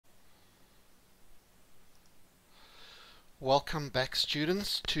Welcome back,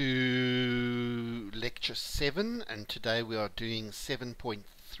 students, to lecture 7, and today we are doing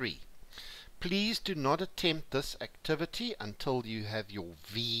 7.3. Please do not attempt this activity until you have your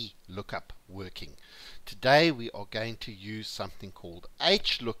VLOOKUP working. Today we are going to use something called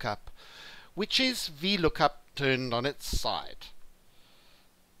HLOOKUP, which is VLOOKUP turned on its side.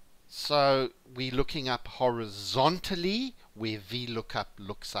 So we're looking up horizontally where VLOOKUP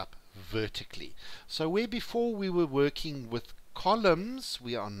looks up vertically. So where before we were working with columns,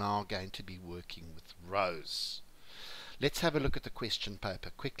 we are now going to be working with rows. Let's have a look at the question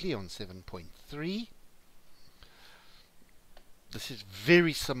paper quickly on 7.3. This is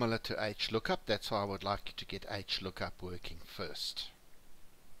very similar to HLOOKUP. That's why I would like you to get HLOOKUP working first.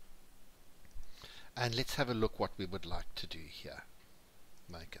 And let's have a look what we would like to do here.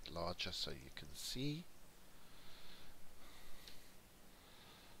 Make it larger so you can see.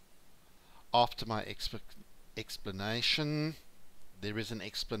 After my explanation, there is an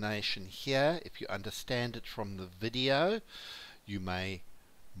explanation here. If you understand it from the video, you may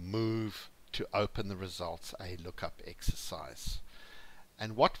move to open the results a lookup exercise.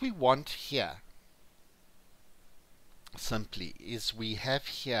 And what we want here simply is we have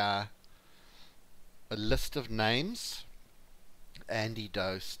here a list of names: Andy,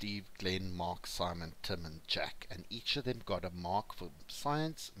 Doe, Steve, Glenn, Mark, Simon, Tim and Jack, and each of them got a mark for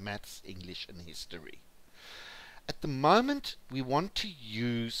science, maths, English and history. At the moment we want to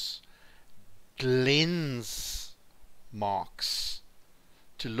use Glenn's marks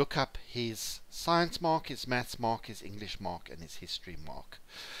to look up his science mark, his maths mark, his English mark and his history mark.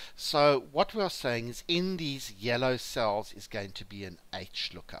 So what we are saying is in these yellow cells is going to be an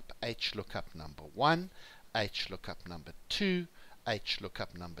HLOOKUP. HLOOKUP number 1, HLOOKUP number 2,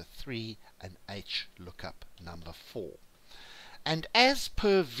 HLOOKUP number 3 and HLOOKUP number 4. And as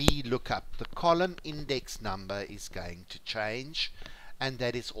per VLOOKUP, the column index number is going to change, and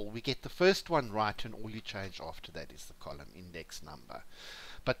that is all. We get the first one right, and all you change after that is the column index number.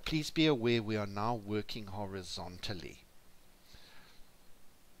 But please be aware we are now working horizontally.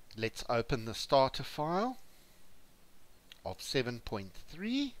 Let's open the starter file of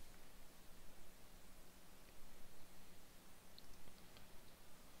 7.3.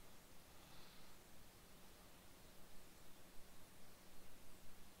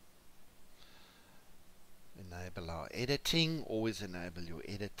 Enable our editing. Always enable your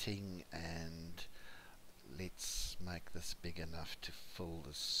editing, and let's make this big enough to fill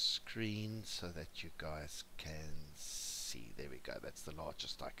the screen so that you guys can see. There we go. That's the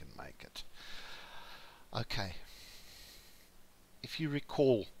largest I can make it. Okay. If you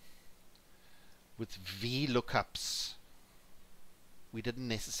recall, with VLOOKUPs, we didn't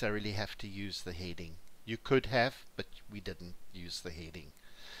necessarily have to use the heading. You could have, but we didn't use the heading.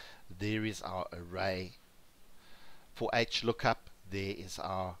 There is our array. For HLOOKUP, there is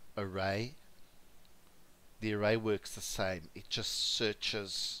our array. The array works the same. It just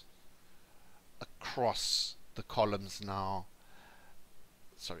searches across the columns now.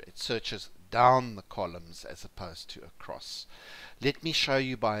 Sorry, it searches down the columns as opposed to across. Let me show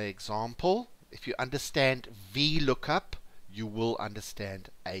you by example. If you understand VLOOKUP, you will understand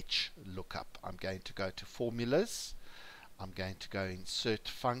HLOOKUP. I'm going to go to formulas. I'm going to go insert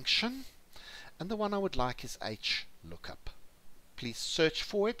function. And the one I would like is HLOOKUP. Please search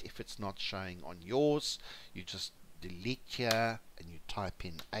for it. If it's not showing on yours, you just delete here and you type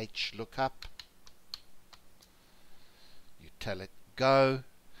in HLOOKUP. You tell it go,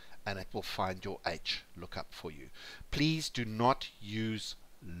 and it will find your HLOOKUP for you. Please do not use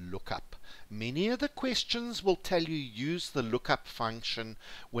lookup. Many of the questions will tell you use the lookup function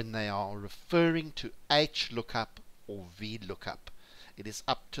when they are referring to HLOOKUP or VLOOKUP. It is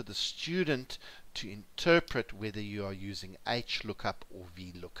up to the student to interpret whether you are using HLOOKUP or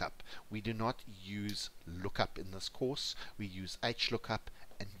VLOOKUP. We do not use lookup in this course. We use HLOOKUP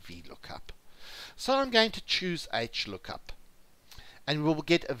and VLOOKUP. So I'm going to choose HLOOKUP, and we will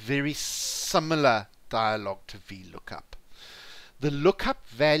get a very similar dialog to VLOOKUP. The lookup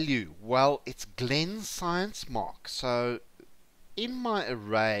value, well, it's Glenn's science mark. So in my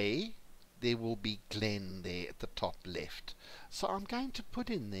array there will be Glenn there at the top left. So I'm going to put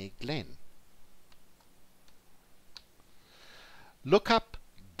in there Glenn. Look up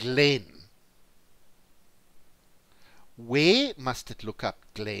Glenn. Where must it look up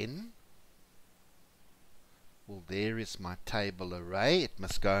Glenn? Well, there is my table array. It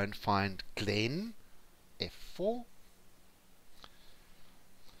must go and find Glenn, F4.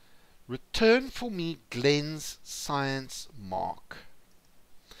 Return for me Glenn's science mark.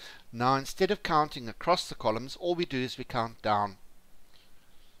 Now instead of counting across the columns, all we do is we count down.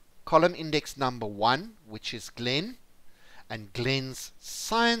 Column index number 1, which is Glenn, And Glenn's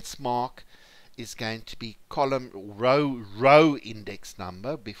science mark is going to be row index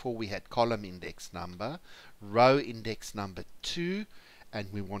number. Before we had column index number. Row index number 2,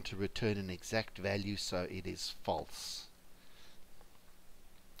 and we want to return an exact value, so it is false.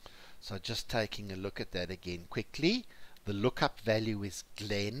 So just taking a look at that again quickly. The lookup value is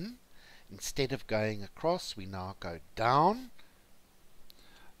Glenn. Instead of going across, we now go down.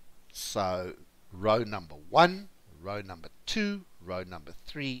 So row number 1, row number 2, row number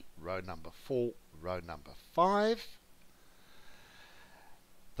 3, row number 4, row number 5.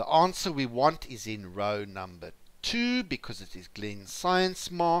 The answer we want is in row number 2 because it is Glenn's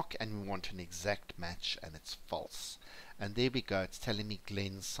science mark, and we want an exact match, and it's false. And there we go, it's telling me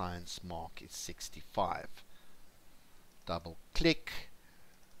Glenn's science mark is 65. Double click.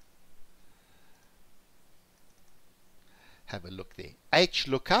 Have a look there.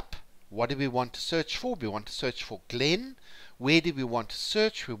 HLOOKUP, what do we want to search for? We want to search for Glenn. Where do we want to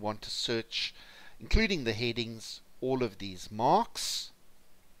search? We want to search, including the headings, all of these marks.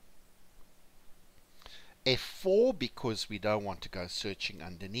 F4, because we don't want to go searching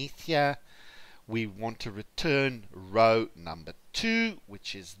underneath here. We want to return row number 2,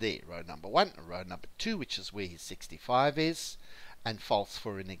 which is there. Row number 1, row number 2, which is where his 65 is, and false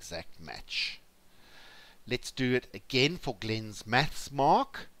for an exact match. Let's do it again for Glenn's maths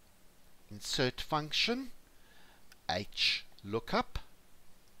mark. Insert function, HLOOKUP.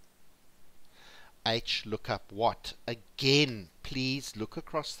 HLOOKUP what? Again, please look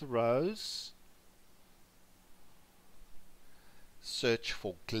across the rows. Search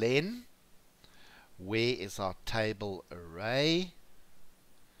for Glenn. Where is our table array?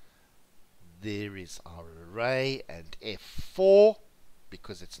 There is our array, and F4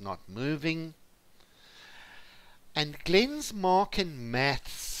 because it's not moving. And Glenn's mark in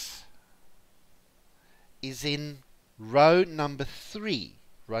maths is in row number 3.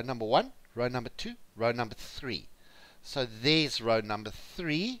 Row number 1, row number 2, row number 3. So there's row number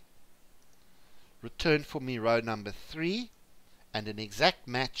 3. Return for me row number 3, and an exact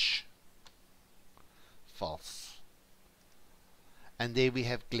match, false. And there we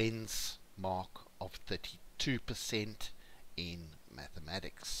have Glenn's mark of 32% in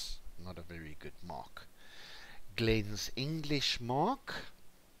mathematics. Not a very good mark. Glenn's English mark,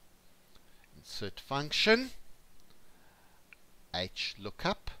 insert function,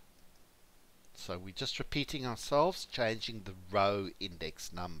 HLOOKUP. So we're just repeating ourselves, changing the row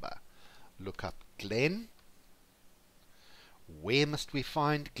index number. Look up Glenn. Where must we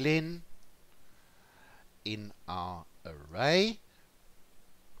find Glenn? In our array.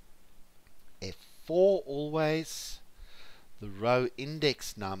 F4 always. The row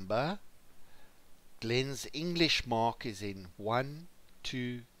index number. Glenn's English mark is in 1,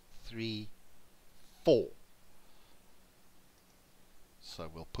 2, 3, 4. So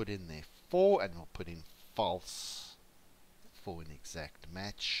we'll put in there 4, and we'll put in false for an exact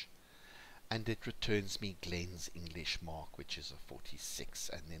match. And it returns me Glenn's English mark, which is a 46.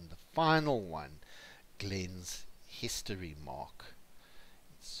 And then the final one, Glenn's history mark.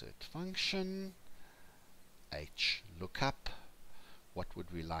 Insert function, HLOOKUP. What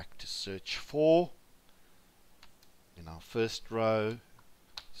would we like to search for? In our first row,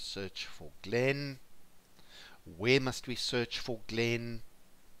 search for Glenn. Where must we search for Glenn?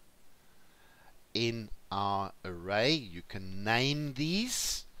 In our array. You can name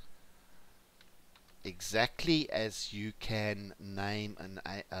these exactly as you can name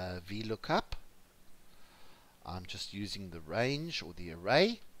a VLOOKUP. I'm just using the range or the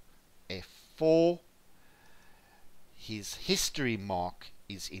array. F4. His history mark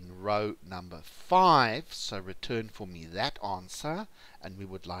is in row number 5, so return for me that answer, and we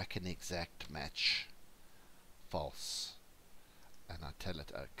would like an exact match. False. And I tell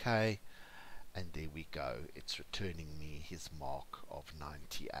it OK, and there we go. It's returning me his mark of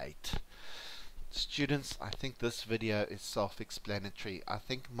 98. Students, I think this video is self-explanatory. I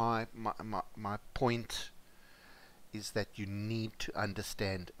think my point is that you need to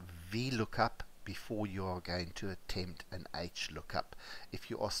understand VLOOKUP before you are going to attempt an HLOOKUP. If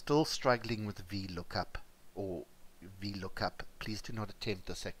you are still struggling with VLOOKUP or VLOOKUP, please do not attempt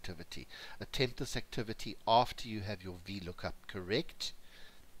this activity. Attempt this activity after you have your VLOOKUP correct.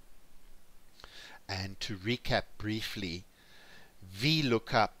 And to recap briefly,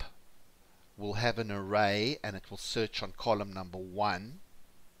 VLOOKUP will have an array and it will search on column number 1,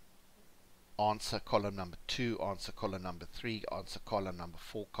 answer column number 2, answer column number 3, answer column number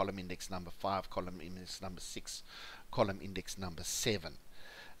 4, column index number 5, column index number 6, column index number 7.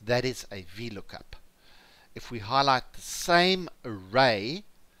 That is a VLOOKUP. If we highlight the same array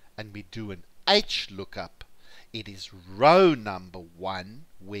and we do an HLOOKUP, It is row number 1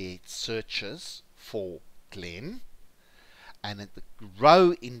 where it searches for Glenn, and at the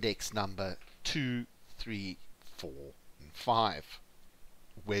row index number 2, 3, 4, and 5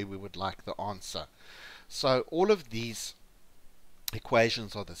 where we would like the answer. So all of these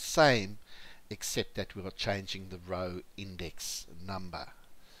equations are the same, except that we are changing the row index number.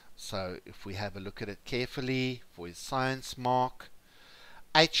 So if we have a look at it carefully for his science mark,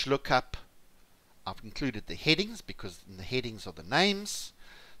 HLOOKUP, I've included the headings because in the headings are the names.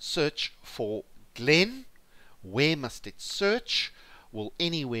 Search for Glenn. Where must it search? Well,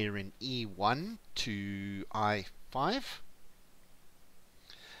 anywhere in E1 to I5.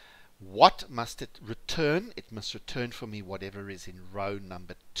 What must it return? It must return for me whatever is in row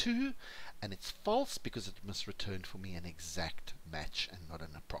number 2, and it's false because it must return for me an exact match and not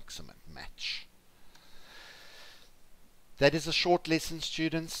an approximate match. That is a short lesson,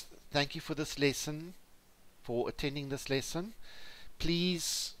 students. Thank you for this lesson, for attending this lesson.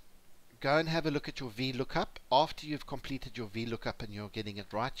 Please go and have a look at your VLOOKUP. After you've completed your VLOOKUP and you're getting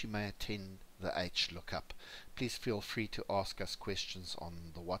it right, you may attend the HLOOKUP. Please feel free to ask us questions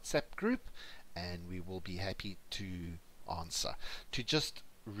on the WhatsApp group, and we will be happy to answer. To just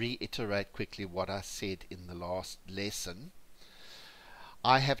reiterate quickly what I said in the last lesson,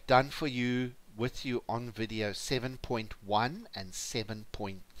 I have done for you with you on video 7.1 and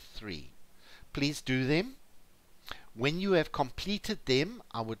 7.3. Please do them. When you have completed them,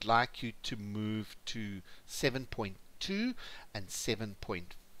 I would like you to move to 7.2 and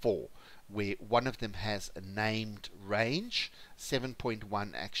 7.4, where one of them has a named range.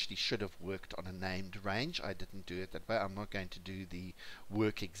 7.1 actually should have worked on a named range. I didn't do it that way. I'm not going to do the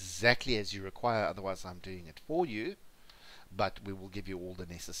work exactly as you require, otherwise I'm doing it for you, but we will give you all the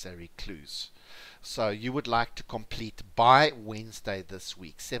necessary clues. So you would like to complete by Wednesday this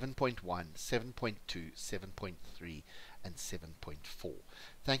week 7.1, 7.2, 7.3 and 7.4.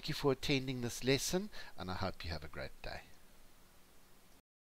 Thank you for attending this lesson, and I hope you have a great day.